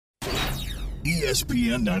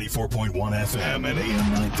ESPN 94.1 FM and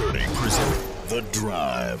AM 930 present The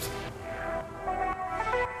Drive.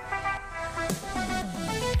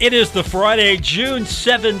 It is the Friday, June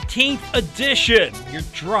 17th edition. Your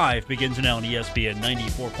drive begins now on ESPN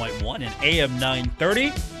 94.1 and AM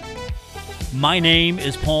 930. My name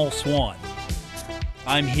is Paul Swann.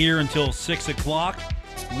 I'm here until 6 o'clock.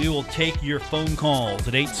 We will take your phone calls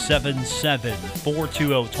at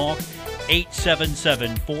 877-420-TALK,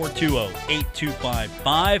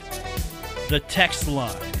 877-420-8255. The text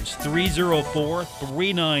line is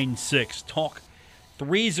 304-396-TALK.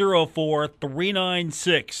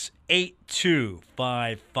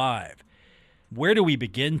 304-396-8255. Where do we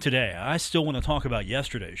begin today? I still want to talk about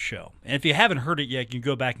yesterday's show. And if you haven't heard it yet, you can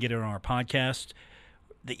go back and get it on our podcast.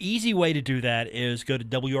 The easy way to do that is go to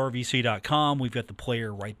WRVC.com. We've got the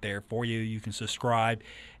player right there for you. You can subscribe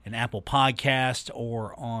in Apple Podcast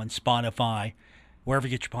or on Spotify, wherever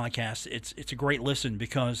you get your podcasts. It's a great listen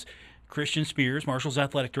because Christian Spears, Marshall's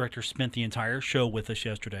athletic director, spent the entire show with us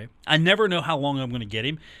yesterday. I never know how long I'm going to get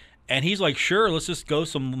him. And he's like, sure, let's just go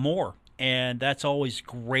some more. And that's always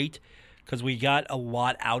great because we got a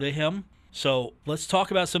lot out of him. So let's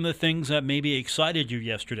talk about some of the things that maybe excited you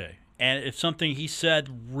yesterday. And if something he said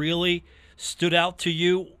really stood out to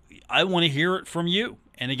you, I want to hear it from you.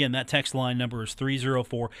 And again, that text line number is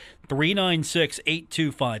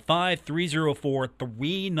 304-396-8255,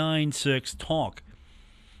 304-396-TALK.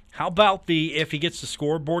 How about if he gets the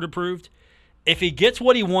scoreboard approved? If he gets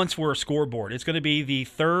what he wants for a scoreboard, it's going to be the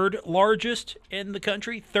third largest in the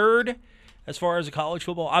country. Third, as far as the college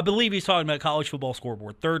football. I believe he's talking about college football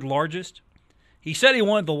scoreboard. Third largest. He said he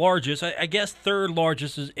wanted the largest. I guess third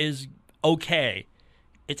largest is okay.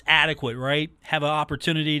 It's adequate, right? Have an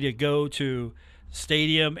opportunity to go to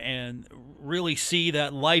stadium and really see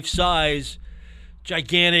that life-size,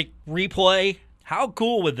 gigantic replay. How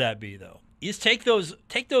cool would that be, though? Just take those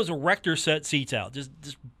erector set seats out. Just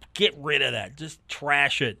get rid of that. Just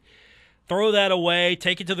trash it. Throw that away.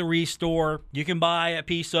 Take it to the restore. You can buy a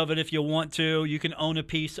piece of it if you want to. You can own a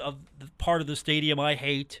piece of the part of the stadium I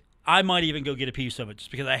hate. I might even go get a piece of it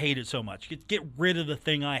just because I hate it so much. Get rid of the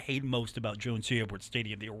thing I hate most about Jones C. Edwards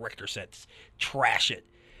Stadium, the erector sets. Trash it.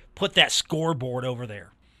 Put that scoreboard over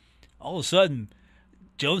there. All of a sudden,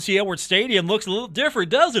 Jones C. Edwards Stadium looks a little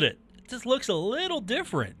different, doesn't it? It just looks a little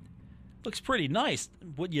different. Looks pretty nice,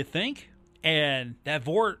 wouldn't you think? And that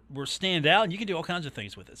vort will stand out, and you can do all kinds of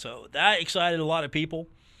things with it. So that excited a lot of people.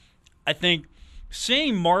 I think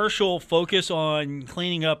seeing Marshall focus on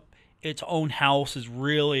cleaning up its own house is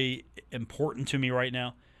really important to me right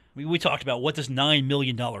now. We talked about what does $9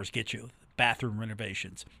 million get you? Bathroom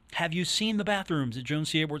renovations. Have you seen the bathrooms at Jones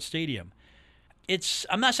C. Edwards Stadium?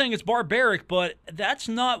 I'm not saying it's barbaric, but that's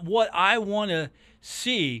not what I want to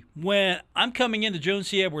see when I'm coming into Jones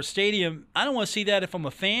C. Edwards Stadium. I don't want to see that if I'm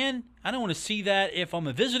a fan. I don't want to see that if I'm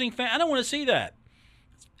a visiting fan. I don't want to see that.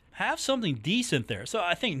 Have something decent there. So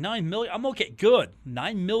I think $9 million, I'm okay, good.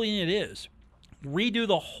 $9 million it is. Redo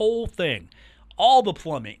the whole thing. All the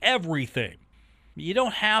plumbing, everything. You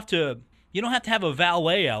don't have to have a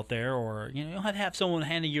valet out there, or you don't have to have someone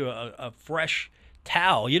handing you a fresh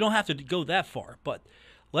towel. You don't have to go that far. But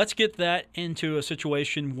let's get that into a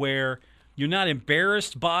situation where you're not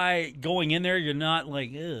embarrassed by going in there. You're not like,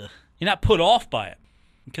 ugh. You're not put off by it,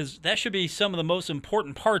 because that should be some of the most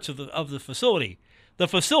important parts of the facility. The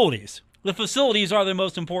facilities are the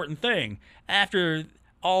most important thing after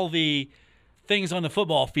all the things on the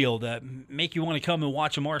football field that make you want to come and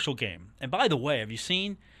watch a Marshall game. And by the way, have you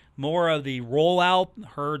seen more of the rollout?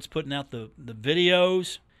 Herd's putting out the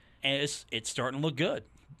videos, and it's starting to look good.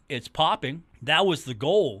 It's popping. That was the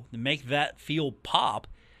goal, to make that field pop.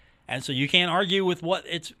 And so you can't argue with what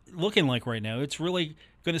it's looking like right now. It's really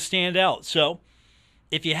going to stand out. So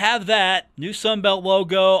if you have that new Sunbelt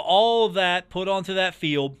logo, all of that put onto that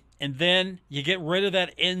field, and then you get rid of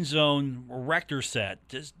that end zone erector set,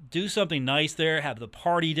 just do something nice there, have the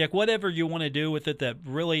party deck, whatever you want to do with it that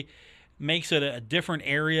really makes it a different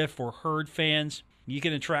area for Herd fans. You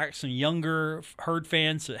can attract some younger Herd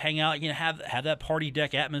fans to hang out, have that party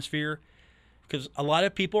deck atmosphere. Because a lot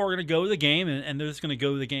of people are going to go to the game, and they're just going to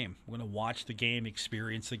go to the game. We're going to watch the game,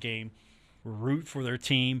 experience the game, root for their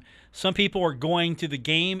team. Some people are going to the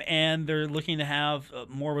game, and they're looking to have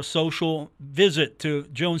more of a social visit to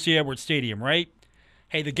Jones C. Edwards Stadium, right?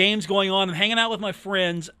 Hey, the game's going on. I'm hanging out with my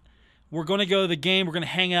friends. We're going to go to the game. We're going to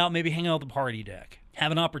hang out, maybe hang out at the party deck.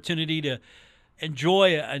 Have an opportunity to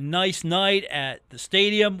enjoy a nice night at the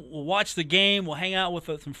stadium. We'll watch the game. We'll hang out with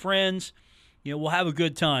some friends. We'll have a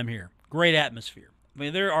good time here. Great atmosphere. I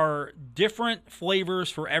mean, there are different flavors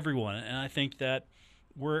for everyone, and I think that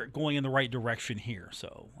we're going in the right direction here.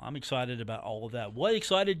 So I'm excited about all of that. What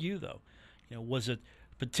excited you, though? Was it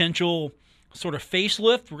potential sort of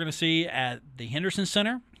facelift we're going to see at the Henderson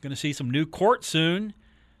Center? Going to see some new court soon.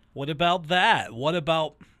 What about that? What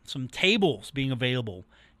about some tables being available?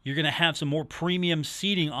 You're going to have some more premium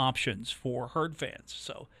seating options for Herd fans.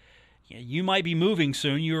 So you might be moving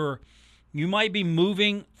soon. You might be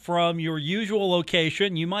moving from your usual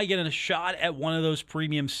location. You might get a shot at one of those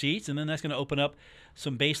premium seats, and then that's going to open up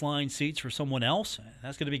some baseline seats for someone else.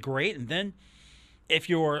 That's going to be great. And then if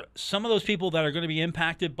you're some of those people that are going to be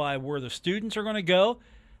impacted by where the students are going to go,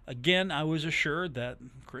 again, I was assured that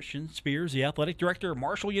Christian Spears, the athletic director of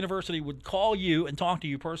Marshall University, would call you and talk to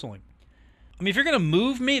you personally. I mean, if you're going to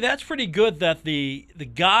move me, that's pretty good that the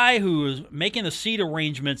guy who is making the seat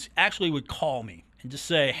arrangements actually would call me and just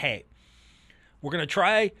say, hey, we're going to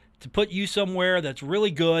try to put you somewhere that's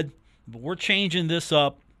really good, but we're changing this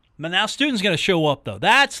up. But now students going to show up, though.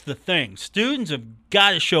 That's the thing. Students have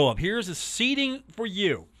got to show up. Here's the seating for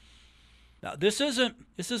you. Now, this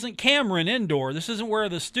isn't Cameron Indoor. This isn't where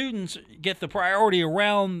the students get the priority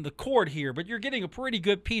around the court here, but you're getting a pretty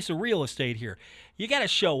good piece of real estate here. You got to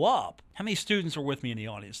show up. How many students are with me in the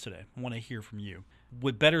audience today? I want to hear from you.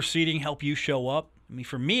 Would better seating help you show up? I mean,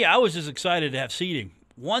 for me, I was just excited to have seating.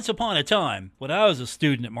 Once upon a time, when I was a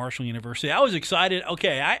student at Marshall University, I was excited.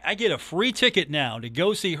 Okay, I get a free ticket now to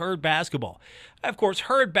go see Herd basketball. Of course,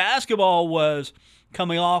 Herd basketball was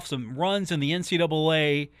coming off some runs in the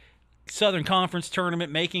NCAA Southern Conference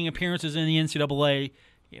tournament, making appearances in the NCAA,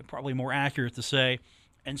 probably more accurate to say.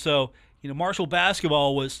 And so, Marshall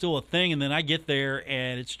basketball was still a thing, and then I get there,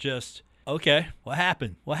 and it's just, okay, what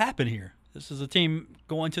happened? What happened here? This is a team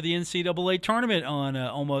going to the NCAA tournament on an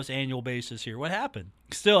almost annual basis here. What happened?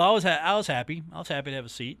 Still, I was happy. I was happy to have a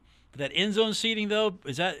seat. But that end zone seating, though,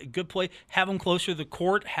 is that a good play? Have them closer to the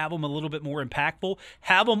court. Have them a little bit more impactful.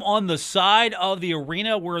 Have them on the side of the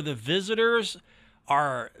arena where the visitors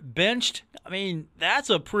are benched. I mean, that's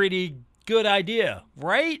a pretty good idea,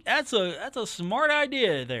 right? That's a smart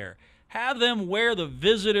idea there. Have them on the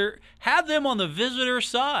visitor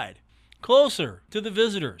side, closer to the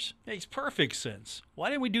visitors. Makes perfect sense. Why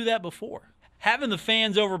didn't we do that before? Having the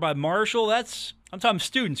fans over by Marshall, I'm talking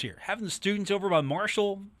students here. Having the students over by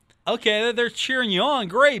Marshall, okay, they're cheering you on,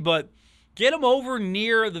 great, but get them over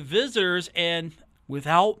near the visitors and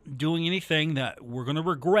without doing anything that we're going to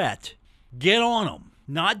regret, get on them.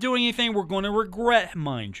 Not doing anything we're going to regret,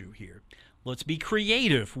 mind you, here. Let's be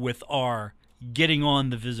creative with our getting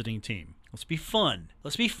on the visiting team. Let's be fun.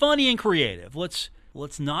 Let's be funny and creative. Let's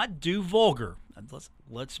not do vulgar.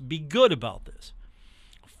 Let's be good about this.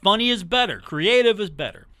 Funny is better. Creative is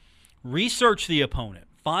better. Research the opponent.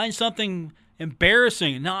 Find something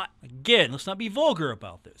embarrassing. Let's not be vulgar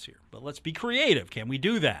about this here, but let's be creative. Can we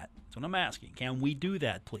do that? That's what I'm asking. Can we do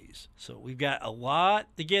that, please? So we've got a lot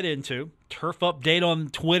to get into. Turf update on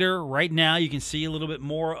Twitter right now. You can see a little bit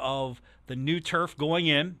more of the new turf going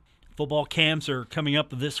in. Football camps are coming up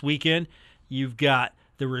this weekend. You've got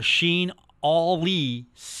the Rasheen Ali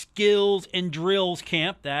Skills and Drills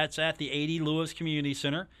Camp. That's at the 80 Lewis Community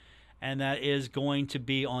Center. And that is going to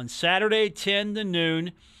be on Saturday, 10 to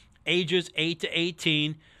noon, ages 8 to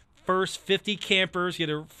 18. First 50 campers get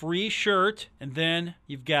a free shirt. And then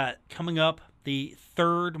you've got coming up the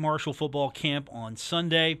third Marshall football camp on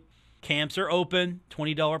Sunday. Camps are open,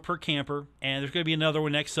 $20 per camper. And there's going to be another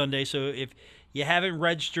one next Sunday. So if you haven't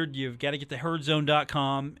registered, you've got to get to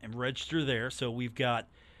herdzone.com and register there. So we've got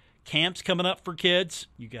camps coming up for kids.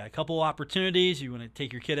 You got a couple opportunities. You want to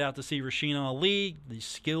take your kid out to see Rasheen Ali, the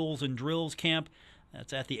Skills and Drills Camp.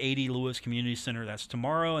 That's at the 80 Lewis Community Center. That's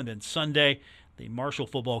tomorrow. And then Sunday, the Marshall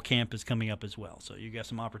football camp is coming up as well. So you got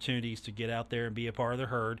some opportunities to get out there and be a part of the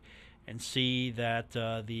herd and see that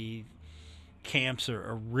the camps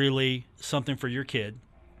are really something for your kid.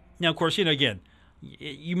 Now, of course, again,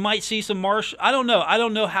 you might see some Marshall. I don't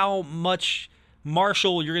know how much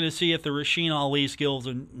Marshall you're going to see at the Rasheen Ali Skills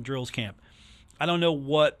and Drills Camp. I don't know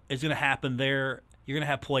what is going to happen there. You're going to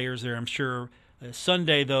have players there, I'm sure.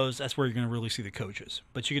 Sunday, that's where you're going to really see the coaches.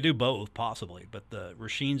 But you could do both, possibly. But the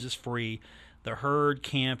Rasheen's is free. The herd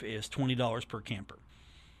camp is $20 per camper.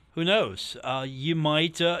 Who knows? You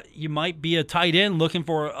might be a tight end looking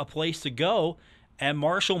for a place to go, and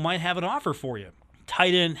Marshall might have an offer for you.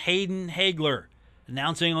 Tight end Hayden Hagler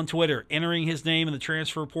announcing on Twitter, entering his name in the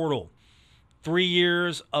transfer portal. 3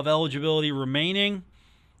 years of eligibility remaining,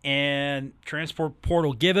 and transfer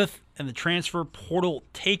portal giveth, and the transfer portal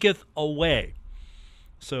taketh away.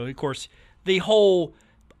 So, of course,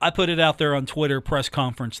 I put it out there on Twitter, press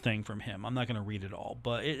conference thing from him. I'm not going to read it all,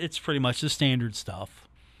 but it's pretty much the standard stuff.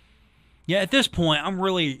 Yeah, at this point, I'm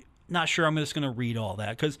really not sure I'm just going to read all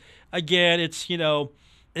that because, again, it's,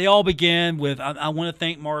 they all begin with, I want to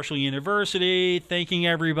thank Marshall University, thanking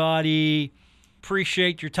everybody,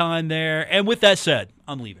 appreciate your time there. And with that said,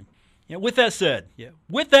 I'm leaving. With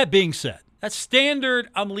that being said, that's standard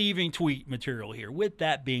I'm leaving tweet material here. With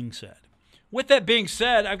that being said,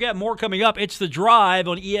 I've got more coming up. It's The Drive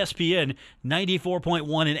on ESPN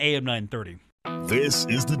 94.1 and AM 930. This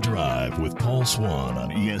is The Drive with Paul Swann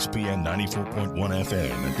on ESPN 94.1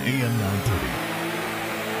 FM and AM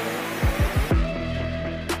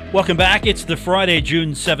 930. Welcome back. It's the Friday,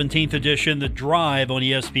 June 17th edition, The Drive on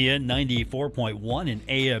ESPN 94.1 and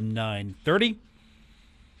AM 930.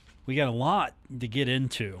 We got a lot to get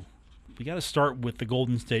into. We got to start with the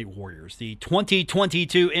Golden State Warriors, the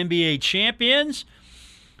 2022 NBA champions.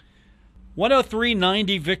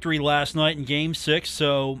 103-90 victory last night in Game 6,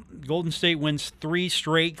 so Golden State wins 3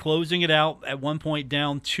 straight, closing it out at one point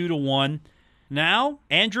down 2-1. Now,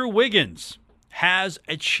 Andrew Wiggins has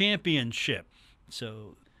a championship.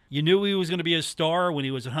 So you knew he was going to be a star when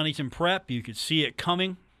he was at Huntington Prep. You could see it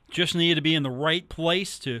coming. Just needed to be in the right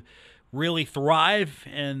place to really thrive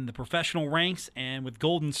in the professional ranks. And with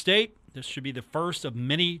Golden State, this should be the first of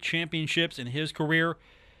many championships in his career.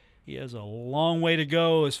 He has a long way to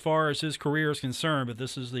go as far as his career is concerned, but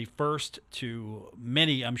this is the first to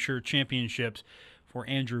many, I'm sure, championships for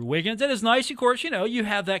Andrew Wiggins. And it's nice, of course, you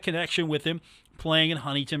have that connection with him playing in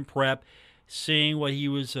Huntington Prep, seeing what he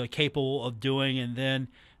was capable of doing, and then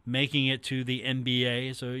making it to the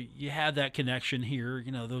NBA. So you have that connection here.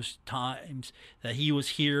 Those times that he was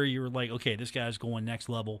here, you were like, okay, this guy's going next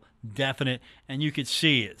level, definite, and you could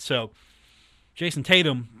see it. So Jason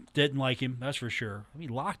Tatum didn't like him, that's for sure. He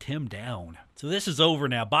locked him down. So this is over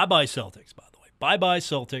now. Bye-bye Celtics, by the way. Bye-bye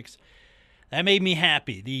Celtics. That made me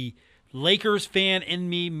happy. The Lakers fan in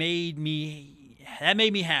me made me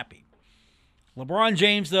happy. LeBron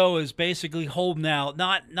James, though, is basically holding out.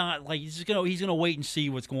 Not like he's gonna wait and see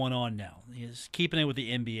what's going on now. He's keeping it with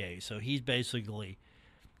the NBA. So he's basically,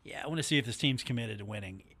 I want to see if this team's committed to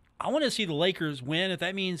winning. I want to see the Lakers win. If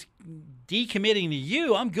that means decommitting to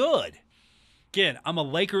you, I'm good. Again, I'm a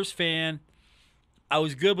Lakers fan. I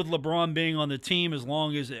was good with LeBron being on the team as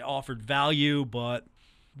long as it offered value. But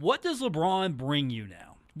what does LeBron bring you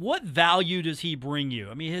now? What value does he bring you?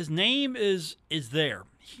 I mean, his name is there.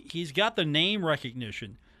 He's got the name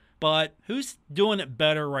recognition, but who's doing it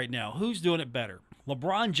better right now? Who's doing it better?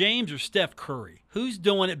 LeBron James or Steph Curry? Who's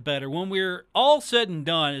doing it better? When we're all said and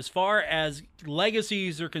done, as far as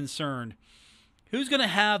legacies are concerned, who's going to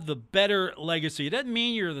have the better legacy? It doesn't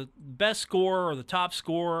mean you're the best scorer or the top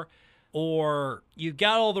scorer or you've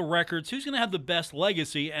got all the records. Who's going to have the best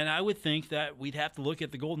legacy? And I would think that we'd have to look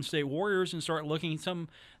at the Golden State Warriors and start looking at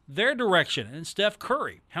their direction. And Steph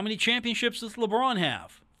Curry. How many championships does LeBron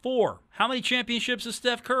have? 4. How many championships does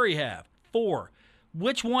Steph Curry have? 4.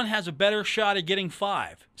 Which one has a better shot at getting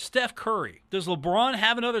 5? Steph Curry. Does LeBron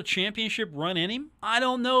have another championship run in him? I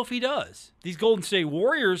don't know if he does. These Golden State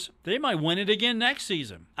Warriors, they might win it again next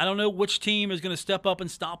season. I don't know which team is going to step up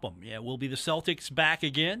and stop them. Will be the Celtics back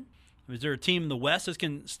again? Is there a team in the West that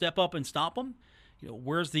can step up and stop them?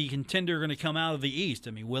 Where's the contender going to come out of the East?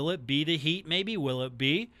 I mean, will it be the Heat maybe? Will it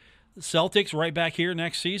be the Celtics right back here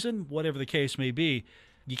next season? Whatever the case may be,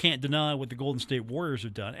 you can't deny what the Golden State Warriors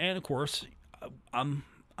have done. And, of course, I'm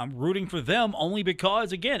rooting for them only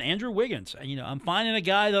because, again, Andrew Wiggins. I'm finding a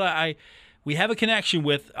guy that we have a connection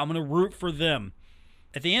with. I'm going to root for them.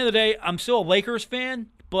 At the end of the day, I'm still a Lakers fan,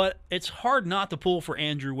 but it's hard not to pull for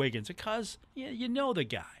Andrew Wiggins because you know the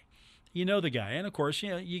guy. And, of course,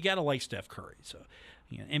 you got to like Steph Curry. So,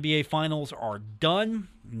 NBA Finals are done.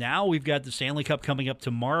 Now we've got the Stanley Cup coming up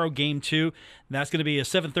tomorrow, Game 2. That's going to be a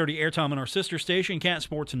 7:30 airtime on our sister station, Cat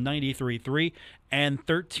Sports 93.3 and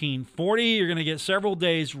 1340. You're going to get several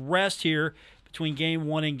days rest here between Game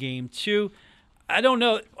 1 and Game 2. I don't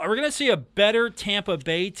know. Are we going to see a better Tampa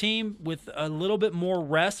Bay team with a little bit more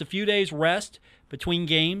rest, a few days rest between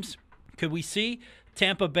games? Could we see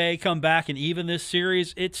Tampa Bay come back and even this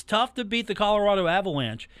series? It's tough to beat the Colorado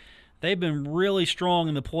Avalanche. They've been really strong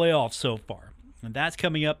in the playoffs so far. And that's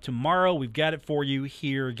coming up tomorrow. We've got it for you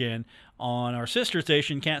here again on our sister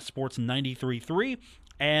station, Cat Sports 93.3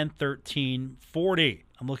 and 1340.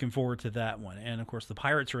 I'm looking forward to that one. And, of course, the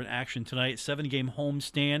Pirates are in action tonight, 7-game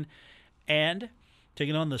homestand, and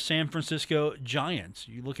taking on the San Francisco Giants.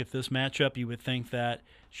 You look at this matchup, you would think that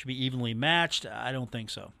should be evenly matched. I don't think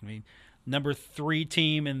so. I mean, number 3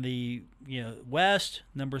 team in the West,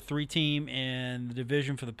 number 3 team in the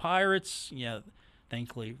division for the Pirates.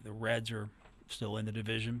 Thankfully the Reds are still in the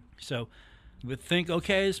division. So You would think,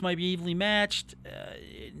 okay, this might be evenly matched.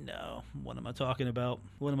 No. What am I talking about?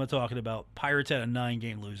 Pirates had a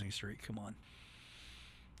 9-game losing streak. Come on.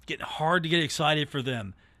 Getting hard to get excited for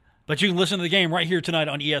them. But you can listen to the game right here tonight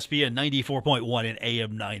on ESPN 94.1 and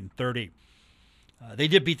AM 930. They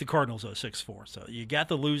did beat the Cardinals, though, 6-4. So you got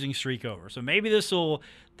the losing streak over. So maybe this will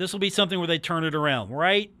be something where they turn it around,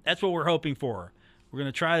 right? That's what we're hoping for. We're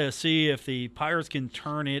going to try to see if the Pirates can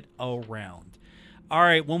turn it around. All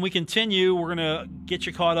right, when we continue, we're going to get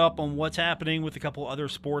you caught up on what's happening with a couple other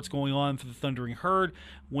sports going on for the Thundering Herd.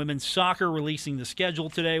 Women's soccer releasing the schedule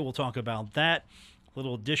today. We'll talk about that. A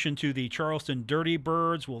little addition to the Charleston Dirty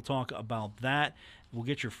Birds. We'll talk about that. We'll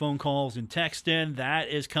get your phone calls and text in. That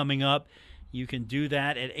is coming up. You can do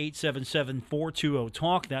that at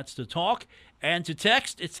 877-420-TALK. That's to talk. And to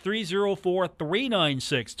text, it's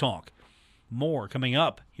 304-396-TALK. More coming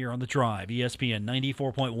up here on The Drive, ESPN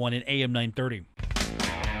 94.1 and AM 930.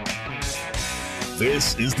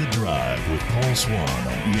 This is The Drive with Paul Swann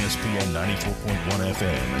on ESPN 94.1 FM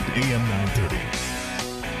and AM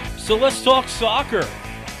 930. So let's talk soccer.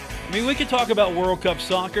 I mean, we could talk about World Cup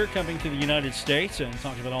soccer coming to the United States and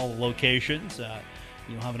talk about all the locations.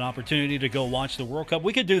 You'll have an opportunity to go watch the World Cup.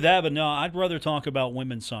 We could do that, but no, I'd rather talk about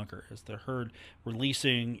women's soccer as the Herd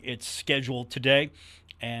releasing its schedule today.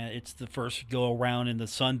 And it's the first go-around in the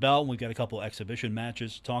Sun Belt. We've got a couple exhibition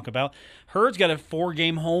matches to talk about. Herd's got a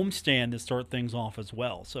 4-game homestand to start things off as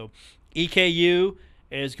well. So EKU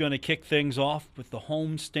is going to kick things off with the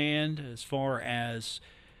homestand as far as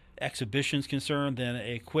exhibition's concerned. Then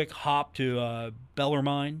a quick hop to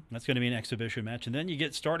Bellarmine. That's going to be an exhibition match. And then you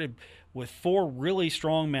get started with 4 really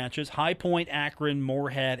strong matches: High Point, Akron,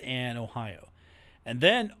 Moorhead, and Ohio. And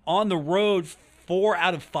then on the road, 4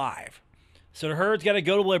 out of 5. So the Herd's got to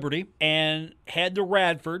go to Liberty and head to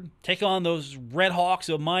Radford, take on those Red Hawks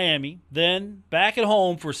of Miami, then back at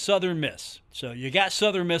home for Southern Miss. So you got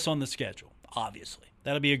Southern Miss on the schedule, obviously.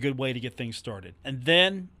 That'll be a good way to get things started. And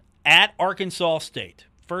then at Arkansas State.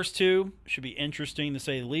 First 2 should be interesting to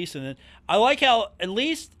say the least. And then I like how at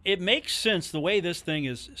least it makes sense the way this thing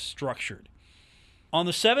is structured. On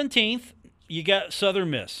the 17th, you got Southern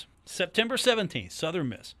Miss. September 17th, Southern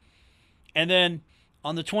Miss. And then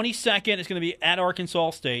on the 22nd, it's going to be at Arkansas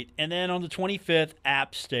State. And then on the 25th,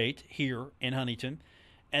 App State here in Huntington.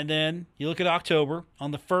 And then you look at October.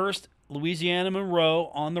 On the 1st, Louisiana Monroe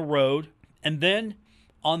on the road. And then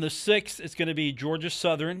on the 6th, it's going to be Georgia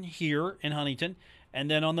Southern here in Huntington. And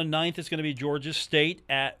then on the 9th, it's going to be Georgia State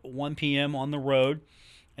at 1 p.m. on the road.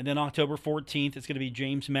 And then October 14th, it's going to be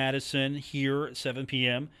James Madison here at 7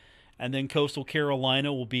 p.m. And then Coastal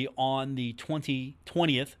Carolina will be on the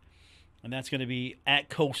 20th. And that's going to be at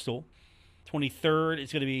Coastal. 23rd,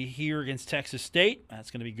 it's going to be here against Texas State.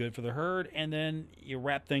 That's going to be good for the Herd. And then you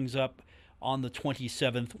wrap things up on the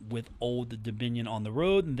 27th with Old Dominion on the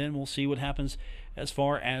road. And then we'll see what happens as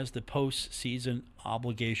far as the postseason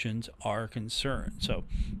obligations are concerned. So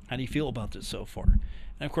how do you feel about this so far?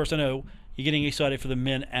 And, of course, I know you're getting excited for the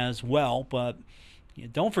men as well, but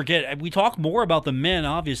don't forget, we talk more about the men,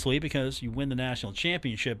 obviously, because you win the national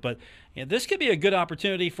championship. But this could be a good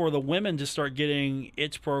opportunity for the women to start getting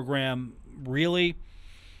its program really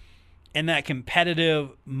in that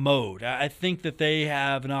competitive mode. I think that they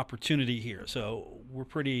have an opportunity here. So we're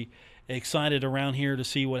pretty excited around here to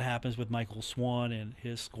see what happens with Michael Swann and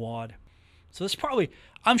his squad. So this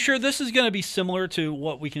I'm sure this is going to be similar to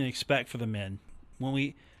what we can expect for the men. When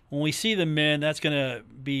we see the men, that's going to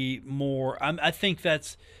be more. I think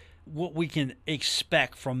that's what we can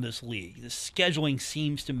expect from this league. The scheduling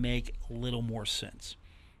seems to make a little more sense.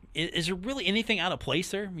 Is there really anything out of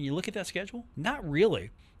place there when you look at that schedule? Not really.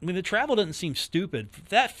 I mean, the travel doesn't seem stupid.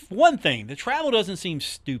 That's one thing. The travel doesn't seem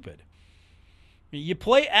stupid. You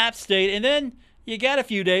play App State, and then you got a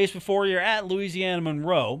few days before you're at Louisiana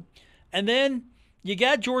Monroe, and then you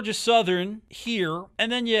got Georgia Southern here,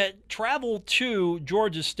 and then you travel to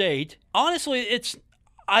Georgia State. Honestly,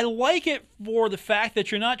 I like it for the fact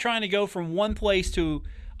that you're not trying to go from one place to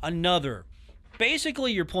another.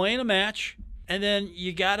 Basically, you're playing a match, and then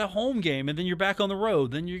you got a home game, and then you're back on the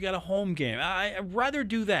road. Then you got a home game. I'd rather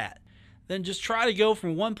do that than just try to go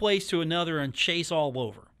from one place to another and chase all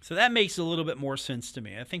over. So that makes a little bit more sense to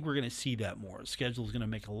me. I think we're going to see that more. The schedule is going to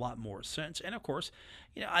make a lot more sense. And, of course,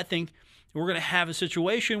 I think we're going to have a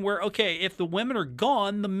situation where, okay, if the women are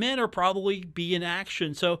gone, the men are probably be in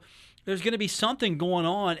action. So there's going to be something going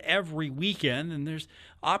on every weekend, and there's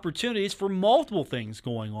opportunities for multiple things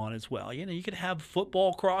going on as well. You could have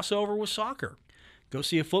football crossover with soccer. Go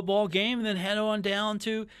see a football game and then head on down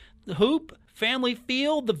to the Hoop, Family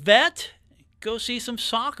Field, the Vet. Go see some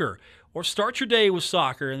soccer. Or start your day with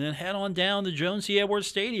soccer and then head on down to Jones C. Edwards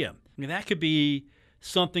Stadium. I mean, that could be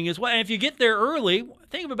something as well. And if you get there early,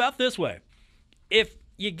 think about it this way. If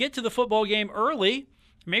you get to the football game early,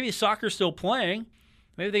 maybe soccer's still playing,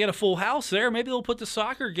 maybe they got a full house there, maybe they'll put the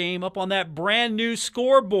soccer game up on that brand new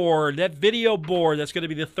scoreboard, that video board that's going to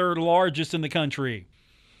be the third largest in the country.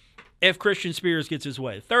 If Christian Spears gets his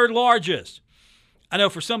way. Third largest. I know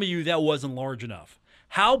for some of you that wasn't large enough.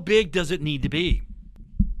 How big does it need to be?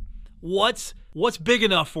 What's big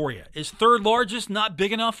enough for you? Is third largest not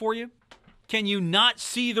big enough for you? Can you not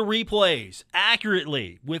see the replays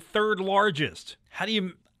accurately with third largest? How do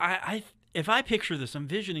you if I picture this, I'm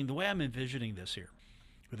envisioning the way I'm envisioning this here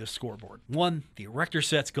with this scoreboard. One, the erector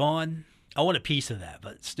set's gone. I want a piece of that,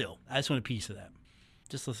 but still, I just want a piece of that.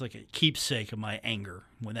 Just looks like a keepsake of my anger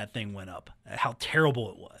when that thing went up. How terrible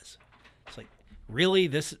it was. It's like, really?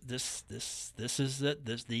 This is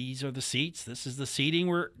it? These are the seats? This is the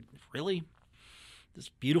seating? Really? This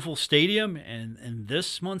beautiful stadium and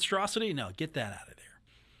this monstrosity? No, get that out of there.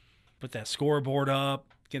 Put that scoreboard up.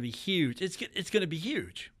 It's going to be huge. It's going to be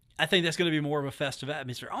huge. I think that's going to be more of a festive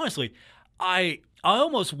atmosphere. Honestly, I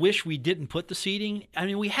almost wish we didn't put the seating. I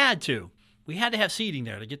mean, we had to. We had to have seating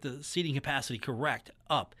there to get the seating capacity correct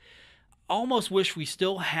up. I almost wish we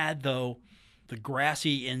still had, though, the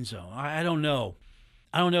grassy end zone. I don't know.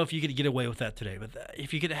 I don't know if you could get away with that today, but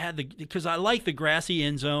if you could have had because I like the grassy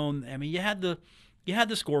end zone. I mean, you had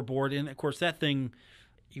the scoreboard, and of course that thing,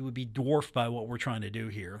 it would be dwarfed by what we're trying to do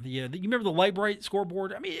here. You remember the light bright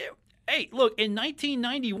scoreboard? I mean, hey, look, in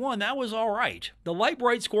 1991, that was all right. The light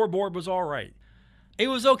bright scoreboard was all right. It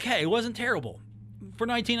was okay. It wasn't terrible for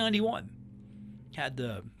 1991. Had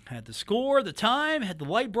the score, the time, had the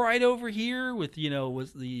light bright over here with,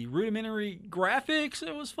 was the rudimentary graphics.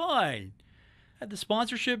 It was fine. Had the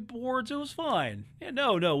sponsorship boards. It was fine. Yeah,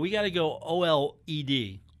 no, we got to go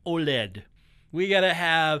OLED. We got to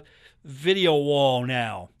have video wall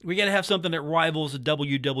now. We got to have something that rivals the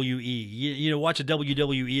WWE. Watch a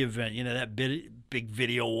WWE event, that big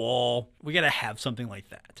video wall. We got to have something like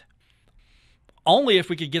that. Only if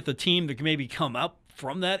we could get the team to maybe come up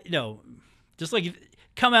from that, just like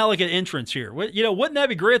come out like an entrance here. Wouldn't that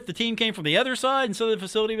be great if the team came from the other side instead of the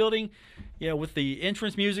facility building, with the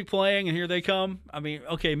entrance music playing and here they come? I mean,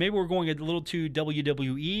 okay, maybe we're going a little too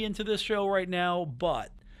WWE into this show right now,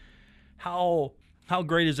 but how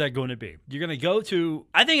great is that going to be? You're going to go to,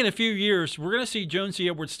 I think in a few years, we're going to see Jones C.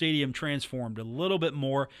 Edwards Stadium transformed a little bit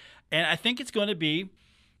more, and I think it's not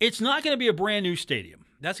going to be a brand new stadium.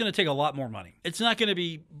 That's going to take a lot more money. It's not going to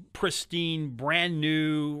be pristine, brand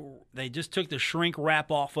new. They just took the shrink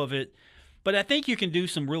wrap off of it. But I think you can do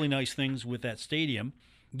some really nice things with that stadium.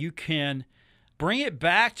 You can bring it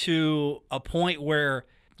back to a point where,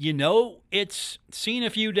 it's seen a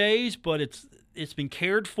few days, but it's been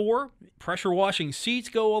cared for. Pressure washing seats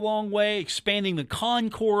go a long way. Expanding the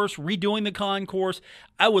concourse, redoing the concourse.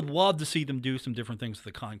 I would love to see them do some different things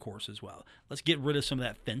with the concourse as well. Let's get rid of some of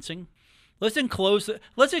that fencing. Let's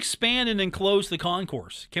expand and enclose the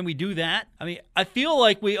concourse. Can we do that? I mean, I feel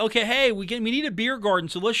like we need a beer garden,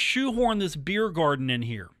 so let's shoehorn this beer garden in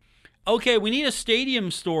here. Okay, we need a stadium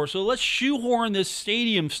store, so let's shoehorn this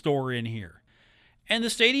stadium store in here. And the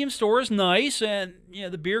stadium store is nice, and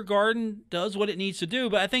the beer garden does what it needs to do,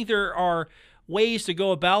 but I think there are ways to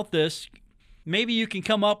go about this. Maybe you can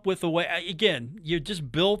come up with a way. Again, you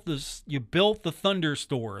built the Thunder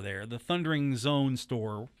store there, the Thundering Zone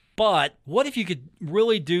store. But what if you could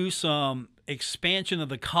really do some expansion of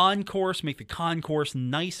the concourse, make the concourse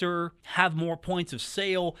nicer, have more points of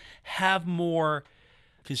sale, have more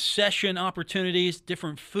concession opportunities,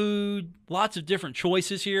 different food, lots of different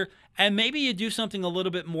choices here. And maybe you do something a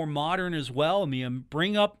little bit more modern as well. I mean,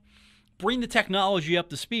 bring the technology up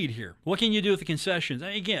to speed here. What can you do with the concessions?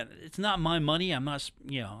 Again, it's not my money. I'm not,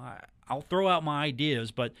 I'll throw out my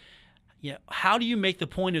ideas, but how do you make the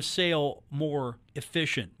point of sale more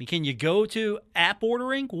efficient? Can you go to app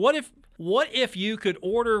ordering? What if you could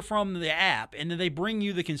order from the app and then they bring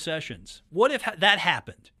you the concessions? What if that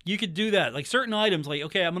happened? You could do that. Like certain items, like,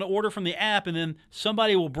 okay, I'm going to order from the app and then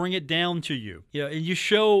somebody will bring it down to you. And you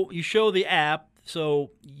show the app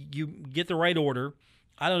so you get the right order.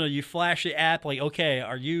 I don't know, you flash the app like, okay,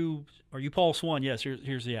 are you Paul Swann? Yes,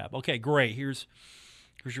 here's the app. Okay, great. Here's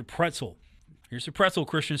your pretzel. Here's the pretzel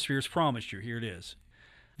Christian Spears promised you. Here it is.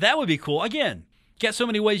 That would be cool. Again, got so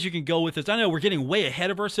many ways you can go with this. I know we're getting way ahead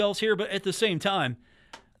of ourselves here, but at the same time,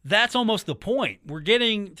 that's almost the point. We're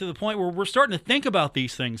getting to the point where we're starting to think about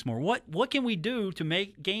these things more. What can we do to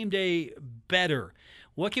make game day better?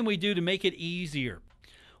 What can we do to make it easier?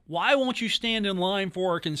 Why won't you stand in line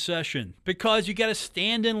for a concession? Because you got to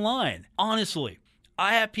stand in line. Honestly,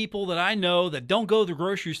 I have people that I know that don't go to the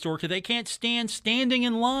grocery store because they can't stand standing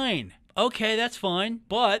in line. Okay, that's fine.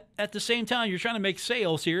 But at the same time, you're trying to make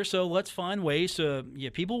sales here, so let's find ways to,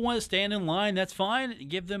 people want to stand in line, that's fine.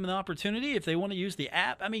 Give them an opportunity if they want to use the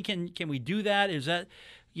app. I mean, can we do that? Is that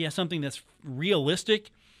something that's realistic?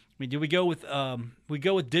 I mean, do we go with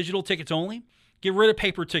digital tickets only? Get rid of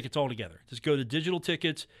paper tickets altogether. Just go to digital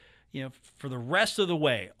tickets, for the rest of the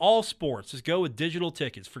way. All sports, just go with digital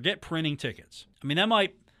tickets. Forget printing tickets. I mean,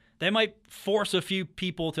 they might force a few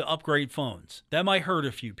people to upgrade phones. That might hurt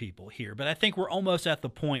a few people here, but I think we're almost at the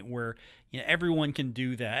point where everyone can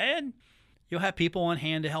do that, and you'll have people on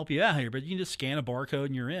hand to help you out here. But you can just scan a barcode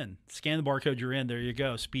and you're in. Scan the barcode, you're in. There you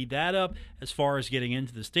go. Speed that up as far as getting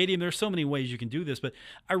into the stadium. There's so many ways you can do this, but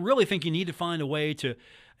I really think you need to find a way to.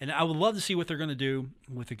 And I would love to see what they're going to do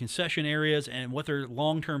with the concession areas and what their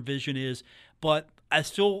long-term vision is. But I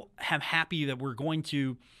still am happy that we're going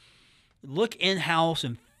to look in-house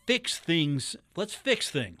and fix things. Let's fix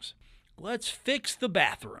things. Let's fix the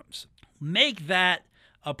bathrooms. Make that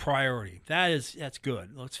a priority. That's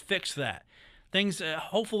good. Let's fix that. Things,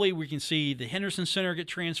 hopefully we can see the Henderson Center get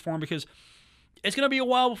transformed, because it's going to be a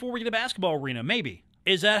while before we get a basketball arena. Maybe.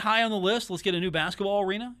 Is that high on the list? Let's get a new basketball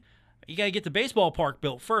arena. You got to get the baseball park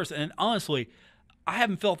built first. And honestly, I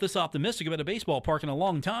haven't felt this optimistic about a baseball park in a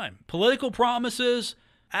long time. Political promises,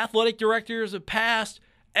 athletic directors have passed.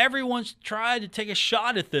 Everyone's tried to take a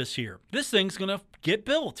shot at this here. This thing's going to get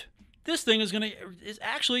built. This thing is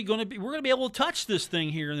actually going to be, we're going to be able to touch this thing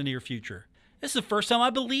here in the near future. This is the first time I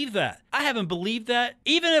believe that. I haven't believed that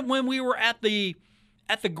even when we were at the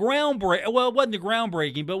groundbreaking. Well, it wasn't the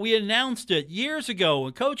groundbreaking, but we announced it years ago,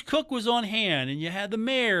 and Coach Cook was on hand, and you had the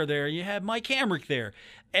mayor there, you had Mike Hamrick there,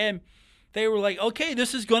 and they were like, okay,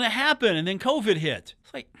 this is going to happen, and then COVID hit.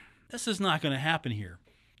 It's like, this is not going to happen here.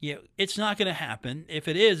 It's not going to happen. If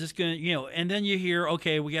it is, it's going to, and then you hear,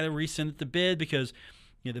 okay, we got to resend the bid because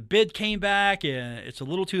the bid came back and it's a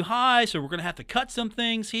little too high, so we're going to have to cut some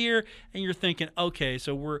things here. And you're thinking, okay,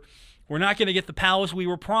 so we're not going to get the palace we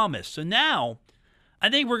were promised. So now I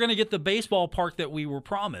think we're going to get the baseball park that we were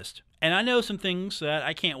promised. And I know some things that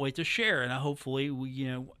I can't wait to share. And hopefully,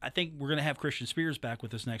 I think we're going to have Christian Spears back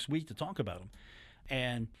with us next week to talk about them.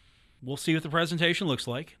 And we'll see what the presentation looks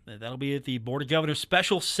like. That'll be at the Board of Governors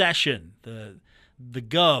special session. The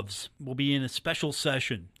Govs will be in a special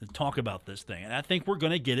session to talk about this thing. And I think we're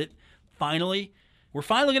going to get it finally. We're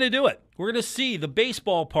finally going to do it. We're going to see the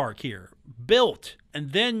baseball park here built.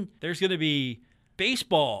 And then there's going to be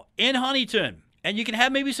baseball in Huntington. And you can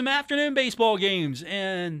have maybe some afternoon baseball games.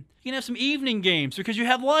 And you can have some evening games because you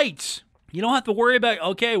have lights. You don't have to worry about,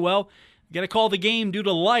 okay, well, you got to call the game due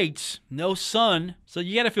to lights, no sun. So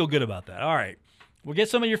you got to feel good about that. All right. We'll get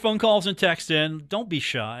some of your phone calls and text in. Don't be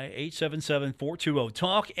shy.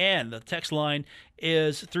 877-420-TALK. And the text line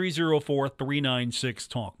is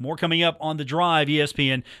 304-396-TALK. More coming up on The Drive,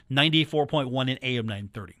 ESPN 94.1 and AM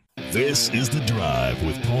 930. This is The Drive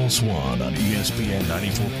with Paul Swann on ESPN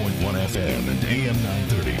 94.1 FM and AM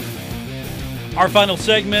 930. Our final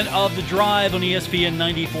segment of The Drive on ESPN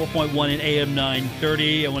 94.1 and AM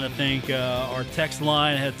 930. I want to thank our text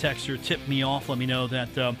line. I had a texter tip me off, let me know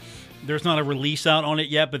that there's not a release out on it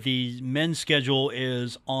yet, but the men's schedule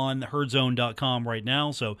is on herdzone.com right now.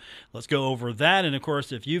 So let's go over that. And, of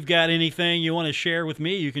course, if you've got anything you want to share with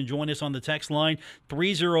me, you can join us on the text line,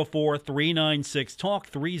 304-396-TALK,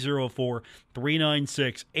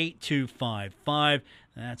 304-396-8255.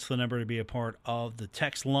 That's the number to be a part of the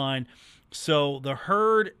text line. So the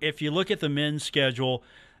Herd, if you look at the men's schedule,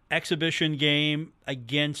 exhibition game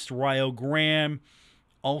against Rio Grande.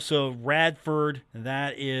 Also, Radford,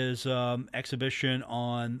 that is exhibition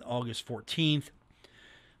on August 14th.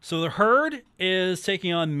 So the Herd is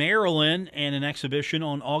taking on Maryland and an exhibition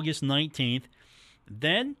on August 19th.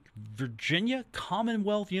 Then Virginia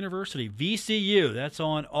Commonwealth University, VCU, that's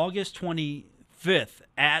on August 25th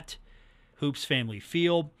at Hoops Family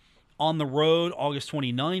Field. On the road, August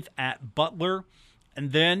 29th at Butler.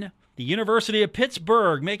 And then the University of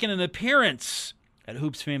Pittsburgh making an appearance at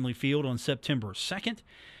Hoops Family Field on September 2nd.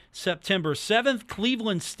 September 7th,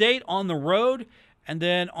 Cleveland State on the road. And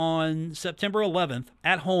then on September 11th,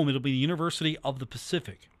 at home, it'll be the University of the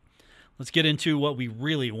Pacific. Let's get into what we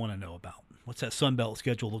really want to know about. What's that Sun Belt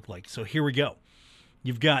schedule look like? So here we go.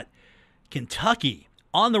 You've got Kentucky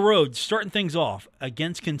on the road, starting things off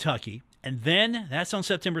against Kentucky. And then that's on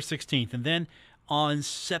September 16th. And then on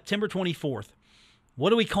September 24th,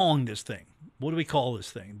 what are we calling this thing? What do we call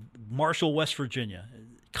this thing? Marshall, West Virginia.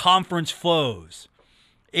 Conference foes.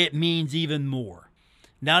 It means even more.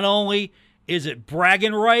 Not only is it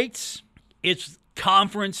bragging rights, it's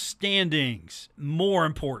conference standings. More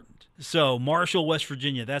important. So Marshall, West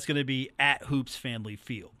Virginia, that's going to be at Hoops Family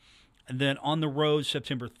Field. And then on the road,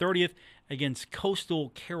 September 30th against Coastal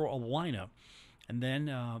Carolina. And then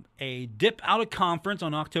a dip out of conference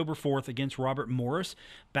on October 4th against Robert Morris.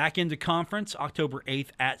 Back into conference October 8th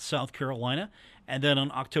at South Carolina. And then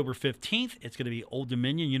on October 15th, it's going to be Old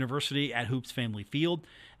Dominion University at Hoops Family Field.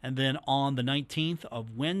 And then on the 19th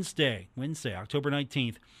of Wednesday, October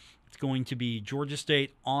 19th, it's going to be Georgia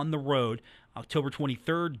State on the road. October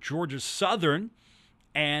 23rd, Georgia Southern.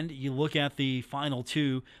 And you look at the final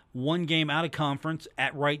two, one game out of conference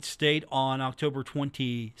at Wright State on October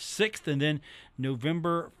 26th. And then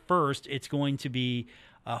November 1st, it's going to be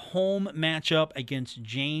a home matchup against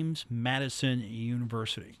James Madison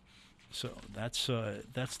University. So that's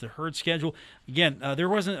the Herd schedule. Again, there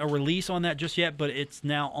wasn't a release on that just yet, but it's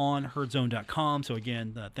now on herdzone.com. So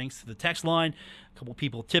again, thanks to the text line, a couple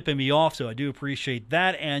people tipping me off, so I do appreciate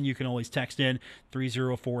that. And you can always text in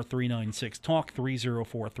 304-396-TALK,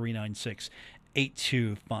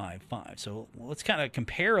 304-396-8255. So let's kind of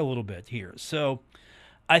compare a little bit here. So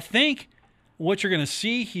I think what you're going to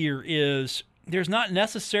see here is there's not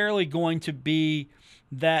necessarily going to be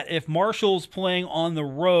that if Marshall's playing on the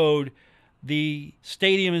road, the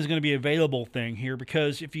stadium is going to be available thing here,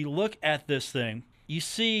 because if you look at this thing, you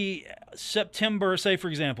see September, say for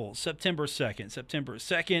example, September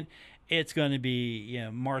 2nd, it's going to be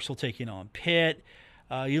Marshall taking on Pitt.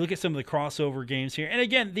 You look at some of the crossover games here. And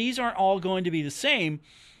again, these aren't all going to be the same,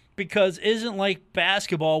 because it isn't like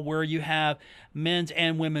basketball where you have men's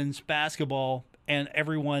and women's basketball and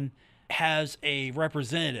everyone has a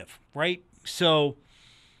representative, right? So,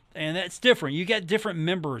 and that's different. You get different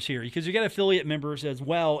members here because you got affiliate members as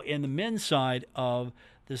well in the men's side of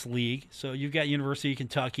this league. So you've got University of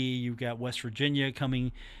Kentucky, you've got West Virginia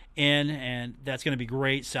coming in, and that's going to be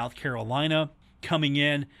great. South Carolina coming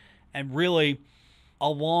in, and really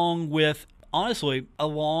along with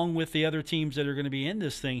the other teams that are going to be in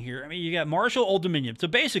this thing here. I mean, you got Marshall, Old Dominion. So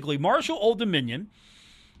basically Marshall, Old Dominion,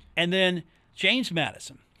 and then James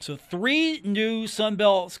Madison. So 3 new Sun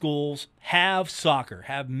Belt schools have soccer,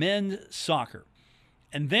 have men's soccer.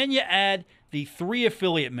 And then you add the 3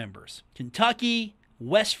 affiliate members, Kentucky,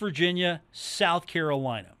 West Virginia, South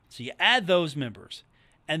Carolina. So you add those members.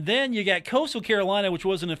 And then you got Coastal Carolina, which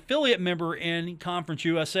was an affiliate member in Conference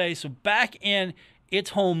USA, so back in its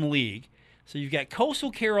home league. So you've got Coastal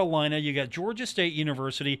Carolina, you got Georgia State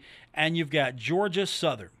University, and you've got Georgia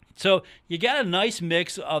Southern. So you got a nice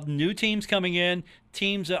mix of new teams coming in,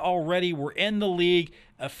 teams that already were in the league,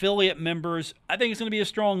 affiliate members. I think it's going to be a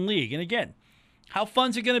strong league. And again, how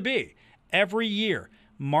fun is it going to be? Every year,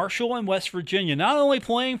 Marshall and West Virginia not only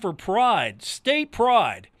playing for pride, state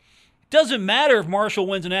pride. Doesn't matter if Marshall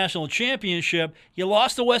wins a national championship. You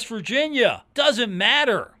lost to West Virginia. Doesn't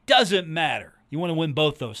matter. You want to win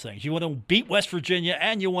both those things. You want to beat West Virginia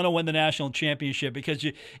and you want to win the national championship, because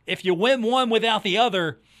if you win one without the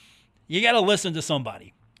other, you got to listen to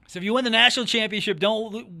somebody. So if you win the national championship,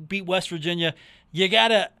 don't beat West Virginia. I'm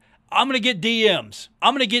going to get DMs.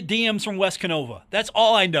 I'm going to get DMs from West Canova. That's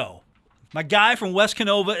all I know. My guy from West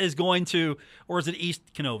Canova is going to, or is it East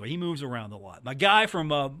Canova? He moves around a lot. My guy from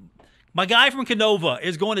Canova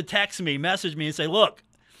is going to text me, message me, and say, look,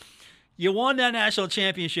 you won that national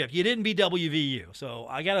championship. You didn't beat WVU. So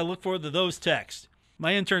I got to look forward to those texts.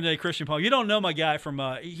 My intern today, Christian Paul, you don't know my guy from,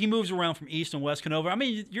 he moves around from East and West Canova. I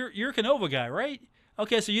mean, you're a Canova guy, right?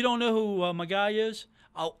 Okay, so you don't know who my guy is?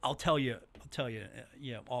 I'll tell you,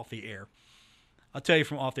 off the air. I'll tell you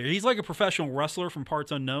from off the air. He's like a professional wrestler from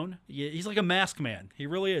Parts Unknown. He's like a masked man. He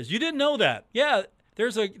really is. You didn't know that. Yeah,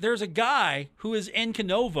 there's a guy who is in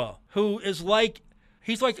Canova who is like,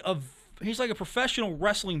 he's like a professional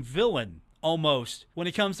wrestling villain almost when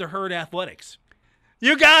it comes to Herd athletics.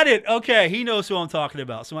 You got it. Okay, he knows who I'm talking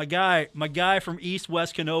about. So my guy from East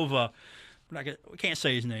West Canova, we can't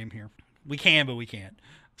say his name here. We can, but we can't.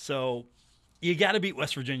 So you got to beat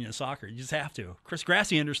West Virginia in soccer. You just have to. Chris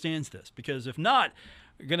Grassi understands this, because if not,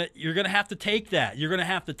 you're gonna have to take that. You're gonna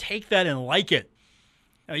have to take that and like it.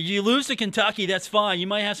 You lose to Kentucky, that's fine. You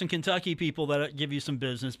might have some Kentucky people that give you some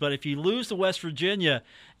business, but if you lose to West Virginia,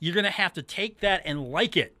 you're going to have to take that and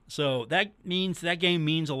like it. So that means that game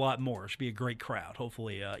means a lot more. It should be a great crowd,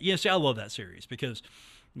 hopefully. See, I love that series because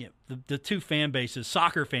the two fan bases,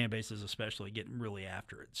 soccer fan bases especially, getting really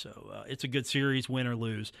after it. So it's a good series, win or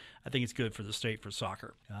lose. I think it's good for the state for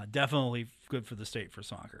soccer. Definitely good for the state for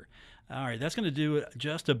soccer. All right, that's going to do it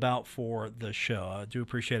just about for the show. I do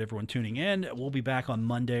appreciate everyone tuning in. We'll be back on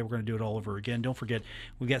Monday. We're going to do it all over again. Don't forget,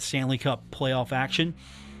 we've got Stanley Cup playoff action.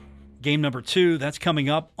 Game number 2, that's coming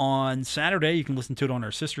up on Saturday. You can listen to it on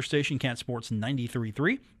our sister station, Cat Sports 93.3,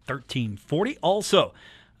 1340. Also,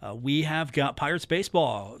 We have got Pirates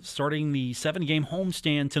baseball starting the 7-game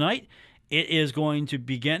homestand tonight. It is going to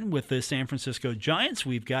begin with the San Francisco Giants.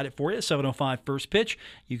 We've got it for you, 7:05 first pitch.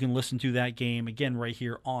 You can listen to that game again right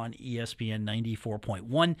here on ESPN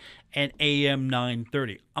 94.1 and AM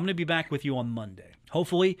 930. I'm going to be back with you on Monday.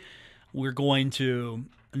 Hopefully, we're going to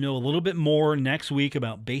know a little bit more next week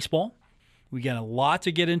about baseball. We got a lot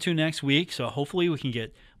to get into next week, so hopefully we can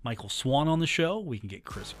get Paul Swann on the show. We can get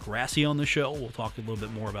Chris Grassi on the show. We'll talk a little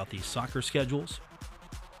bit more about these soccer schedules.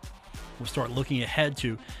 We'll start looking ahead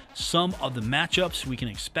to some of the matchups we can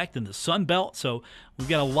expect in the Sun Belt. So we've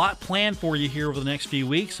got a lot planned for you here over the next few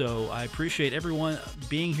weeks. So I appreciate everyone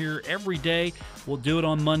being here every day. We'll do it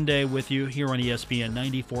on Monday with you here on ESPN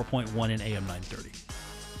 94.1 and AM 930.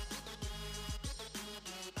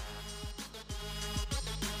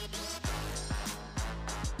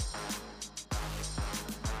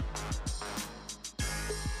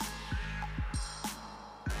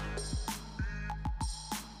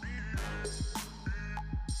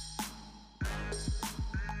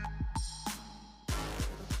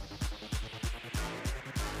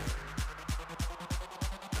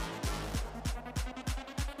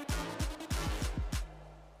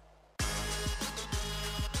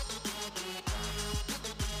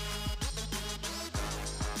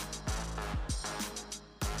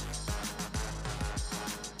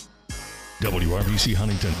 WRBC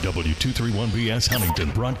Huntington, W231BS Huntington,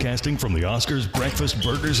 broadcasting from the Oscars Breakfast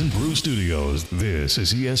Burgers and Brew Studios. This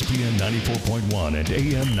is ESPN 94.1 and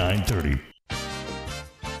AM 930.